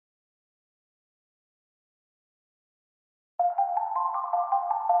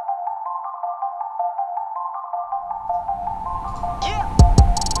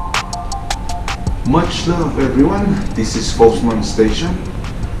Much love everyone, this is Faustman Station.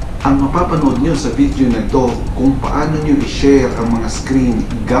 Ang mapapanood nyo sa video na ito kung paano nyo i-share ang mga screen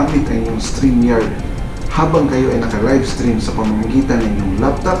gamit ang inyong Streamyard habang kayo ay naka-livestream sa pamamagitan ng inyong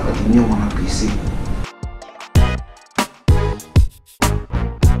laptop at inyong mga PC.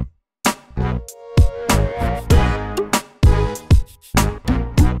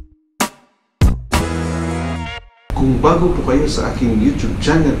 Kung bago po kayo sa aking YouTube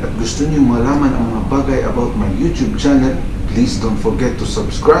channel at gusto niyo malaman ang mga bagay about my YouTube channel, please don't forget to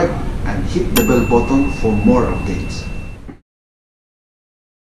subscribe and hit the bell button for more updates.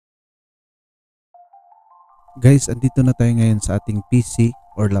 Guys, andito na tayo ngayon sa ating PC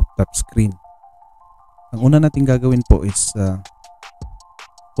or laptop screen. Ang una natin gagawin po is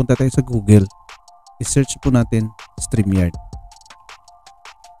punta tayo sa Google, i-search po natin Streamyard.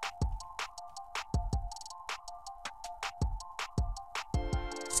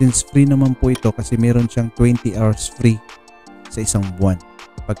 Since free naman po ito kasi meron siyang 20 hours free sa isang buwan.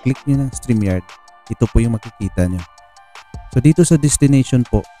 Pag click nyo ng Streamyard, ito po yung makikita nyo. So dito sa destination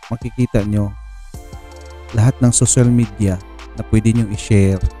po, makikita nyo lahat ng social media na pwede nyo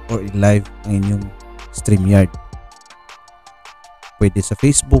i-share or i-live ang inyong Streamyard. Pwede sa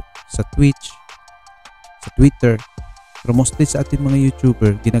Facebook, sa Twitch, sa Twitter. Pero mostly sa ating mga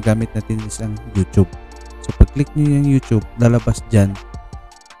YouTuber, ginagamit natin isang YouTube. So pag click nyo yung YouTube, lalabas dyan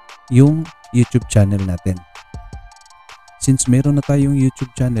yung YouTube channel natin. Since meron na tayong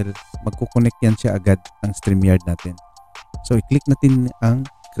YouTube channel, magkukonect yan siya agad ang Streamyard natin. So i-click natin ang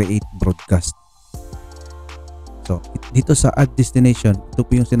Create Broadcast. So dito sa Add Destination, ito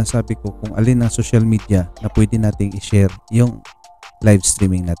po yung sinasabi ko kung alin ang social media na pwede nating i-share yung live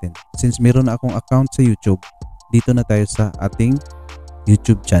streaming natin. Since meron na akong account sa YouTube, dito na tayo sa ating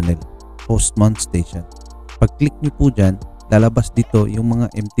YouTube channel, Faustman Station. Pag click nyo po dyan, lalabas dito yung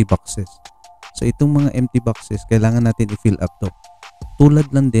mga empty boxes. So itong mga empty boxes kailangan natin i-fill up to. Tulad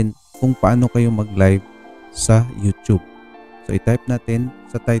lang din kung paano kayo mag-live sa YouTube. So i-type natin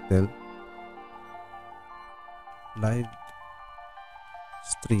sa title live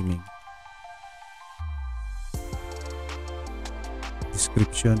streaming.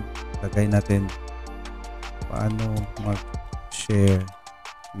 Description, lagay natin paano mag-share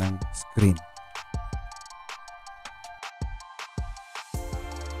ng screen.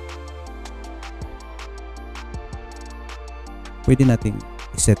 Pwede nating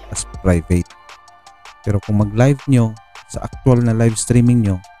i-set as private. Pero kung mag-live nyo sa actual na live streaming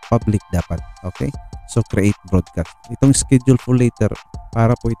nyo, public dapat. Okay? So, create broadcast. Itong schedule for later,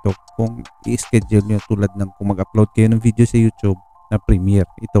 para po ito kung i-schedule nyo tulad ng kung mag-upload kayo ng video sa YouTube na premiere.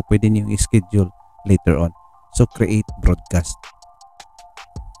 Ito, pwede nyo i-schedule later on. So, create broadcast.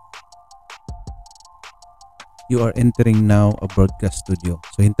 You are entering now a broadcast studio.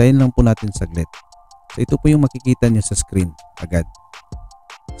 So, hintayin lang po natin saglit. So, ito po yung makikita nyo sa screen agad.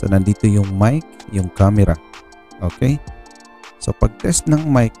 So, nandito yung mic, yung camera. Okay? So, pag test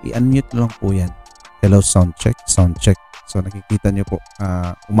ng mic, i-unmute lang po yan. Hello, sound check, sound check. So, nakikita nyo po,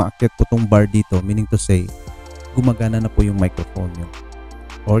 umaakyat po tong bar dito, meaning to say, gumagana na po yung microphone nyo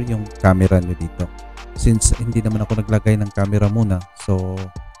or yung camera nyo dito. Since hindi naman ako naglagay ng camera muna, so,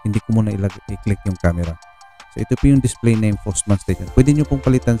 hindi ko muna i-click yung camera. So, ito po yung display name Faustman Station. Pwede nyo pong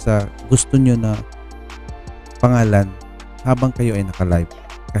palitan sa gusto nyo na pangalan habang kayo ay naka-live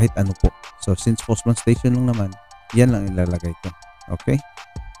kahit ano po. So since Faustman Station lang naman, yan lang ilalagay ko. Okay?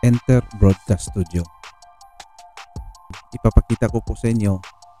 Enter Broadcast Studio. Ipapakita ko po sa inyo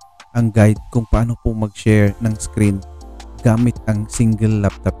ang guide kung paano po mag-share ng screen gamit ang single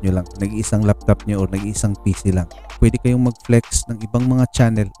laptop nyo lang. Nag-iisang laptop nyo or nag-iisang PC lang. Pwede kayong mag-flex ng ibang mga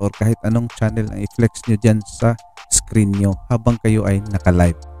channel or kahit anong channel ang i-flex nyo dyan sa screen nyo habang kayo ay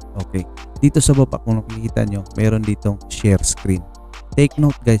naka-live. Okay. Dito sa baba kung nakikita nyo, meron ditong share screen. Take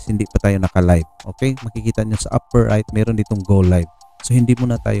note guys, hindi pa tayo naka-live. Okay? Makikita nyo sa upper right, meron ditong go live. So, hindi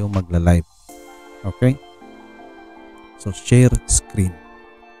muna tayo magla-live. Okay? So, share screen.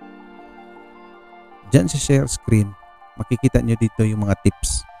 Diyan sa share screen, makikita nyo dito yung mga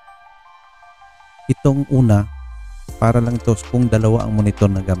tips. Itong una, para lang ito kung dalawa ang monitor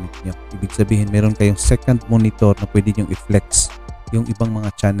na gamit nyo. Ibig sabihin, meron kayong second monitor na pwede nyo i-flex yung ibang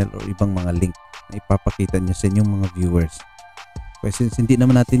mga channel o ibang mga link na ipapakita nyo sa inyong mga viewers. Kasi since hindi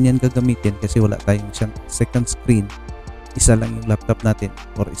naman natin yan gagamitin kasi wala tayong siyang second screen, isa lang yung laptop natin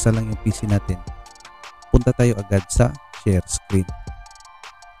or isa lang yung PC natin, punta tayo agad sa share screen.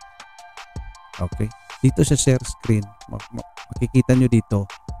 Okay? Dito sa share screen, makikita nyo dito,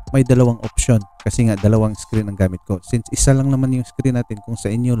 may dalawang option kasi nga dalawang screen ang gamit ko. Since isa lang naman yung screen natin, kung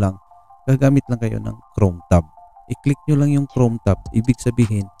sa inyo lang, gagamit lang kayo ng Chrome tab. I-click nyo lang yung Chrome tab, ibig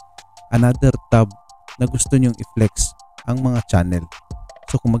sabihin another tab na gusto nyong i-flex ang mga channel.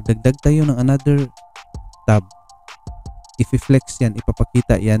 So kung magdagdag tayo ng another tab, i-flex yan,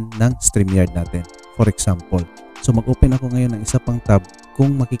 ipapakita yan ng Streamyard natin. For example, so mag-open ako ngayon ng isa pang tab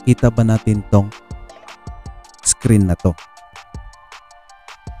kung makikita ba natin tong screen na to.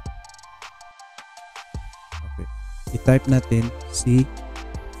 Okay. I-type natin si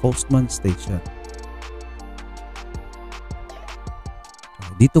Faustman Station.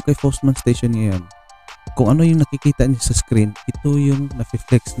 Okay. Dito kay Faustman Station ngayon, kung ano yung nakikita niyo sa screen, ito yung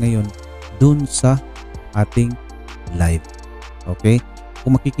na-flex ngayon dun sa ating live. Okay?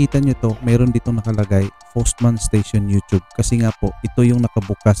 Kung makikita nyo to, mayroon dito nakalagay Faustman Station YouTube kasi nga po, ito yung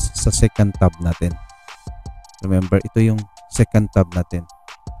nakabukas sa second tab natin. Remember, ito yung second tab natin.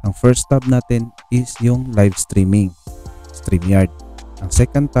 Ang first tab natin is yung live streaming, Streamyard. Ang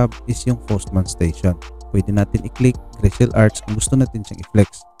second tab is yung Faustman Station. Pwede natin i-click Gracel Arts kung gusto natin siyang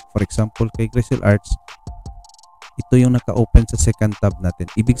i-flex. For example, kay Gracel Arts, ito yung naka-open sa second tab natin.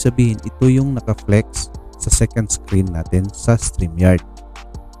 Ibig sabihin, ito yung naka-flex sa second screen natin sa Streamyard.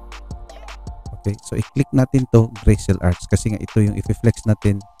 Okay, so i-click natin to Gracel Arts kasi nga ito yung i-flex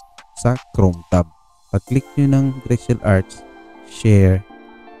natin sa Chrome tab. Pag-click nyo ng Gracel Arts, share,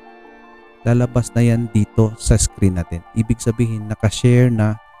 lalabas na yan dito sa screen natin. Ibig sabihin, naka-share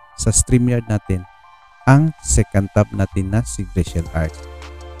na sa Streamyard natin ang second tab natin na si Gracel Arts.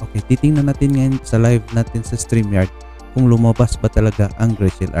 Okay, titingnan natin ngayon sa live natin sa Streamyard kung lumabas ba talaga ang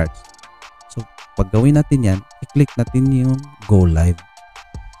Gracel Arts. So, pag gawin natin yan, i-click natin yung Go Live.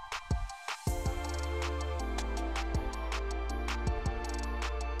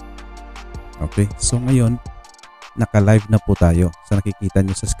 Okay, so ngayon, naka-live na po tayo. So, nakikita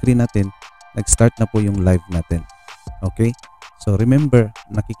nyo sa screen natin, nag-start na po yung live natin. Okay, so remember,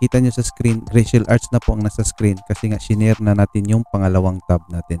 nakikita nyo sa screen, Gracel Arts na po ang nasa screen kasi nga shinare na natin yung pangalawang tab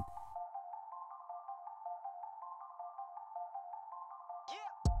natin.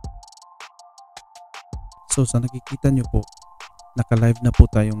 So sa nakikita nyo po, naka-live na po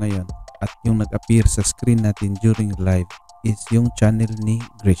tayo ngayon at yung nag-appear sa screen natin during live is yung channel ni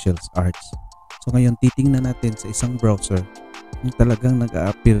Gracel Arts. So ngayon titingnan natin sa isang browser kung talagang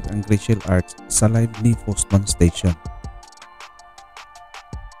nag-a-appear ang Gracel Arts sa live ni Faustman Station.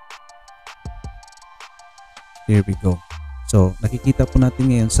 Here we go. So nakikita po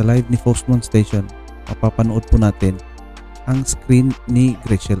natin ngayon sa live ni Faustman Station, mapapanood po natin ang screen ni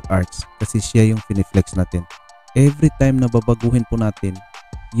Gracel Arts kasi siya yung finiflex natin. Every time na babaguhin po natin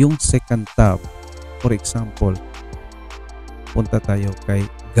yung second tab, for example, punta tayo kay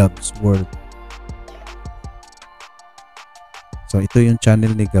Gab's World. So ito yung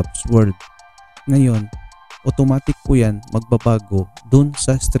channel ni Gab's World. Ngayon, automatic po yan magbabago dun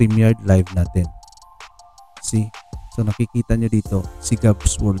sa Streamyard live natin. See? So nakikita nyo dito si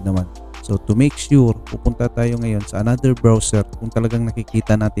Gab's World naman. So to make sure, pupunta tayo ngayon sa another browser kung talagang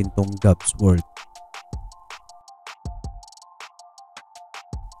nakikita natin tong Gab's World.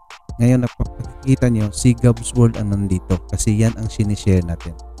 Ngayon nakikita nyo si Gab's World ang nandito kasi yan ang sinishare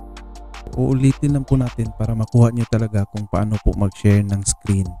natin. Uulitin lang po natin para makuha nyo talaga kung paano po mag-share ng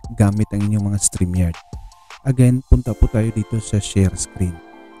screen gamit ang inyong mga Streamyard. Again, punta po tayo dito sa share screen.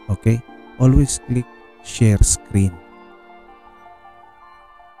 Okay? Always click share screen.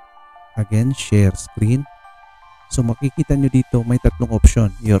 Again, share screen. So makikita nyo dito may tatlong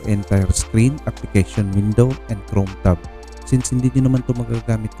option, your entire screen, application window, and Chrome tab. Since hindi nyo naman ito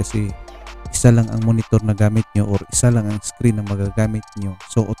magagamit kasi isa lang ang monitor na gamit nyo or isa lang ang screen na magagamit nyo,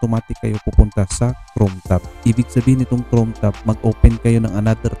 so automatic kayo pupunta sa Chrome tab. Ibig sabihin nitong Chrome tab, mag-open kayo ng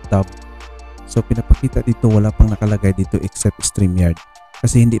another tab. So pinapakita dito, wala pang nakalagay dito except Streamyard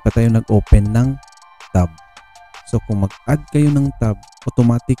kasi hindi pa tayo nag-open ng tab. So kung mag-add kayo ng tab,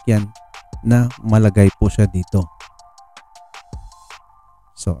 automatic yan na malagay po siya dito.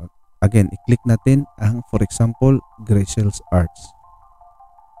 So again, i-click natin ang, for example, Gracel Arts.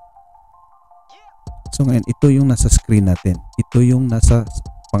 So ngayon, ito yung nasa screen natin. Ito yung nasa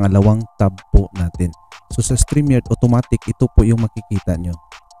pangalawang tab po natin. So sa Streamyard, automatic ito po yung makikita nyo.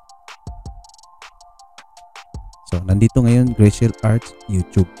 So nandito ngayon, Gracel Arts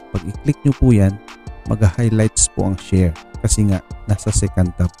YouTube. Pag i-click nyo po yan, mag-highlights po ang share kasi nga nasa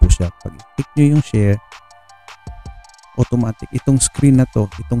second tab po siya. Pag i-click nyo yung share, automatic itong screen na to,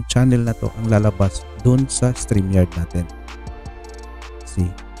 itong channel na to ang lalabas doon sa Streamyard natin.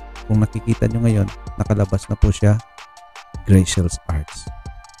 See? Kung nakikita nyo ngayon, nakalabas na po siya, Gracel Arts.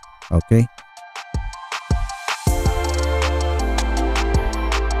 Okay?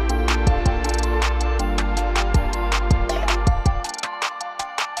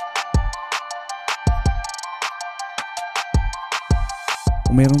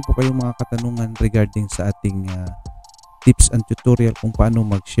 mayroon po kayong mga katanungan regarding sa ating tips and tutorial kung paano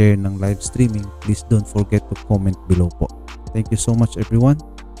mag-share ng live streaming, please don't forget to comment below po. Thank you so much everyone.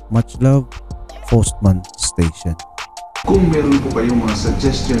 Much love, Faustman Station. Kung meron po kayong mga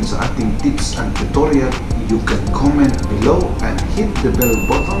suggestions sa ating tips and tutorial, you can comment below and hit the bell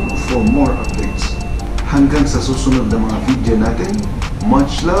button for more updates. Hanggang sa susunod na mga video natin,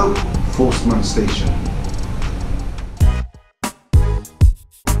 much love, Faustman Station.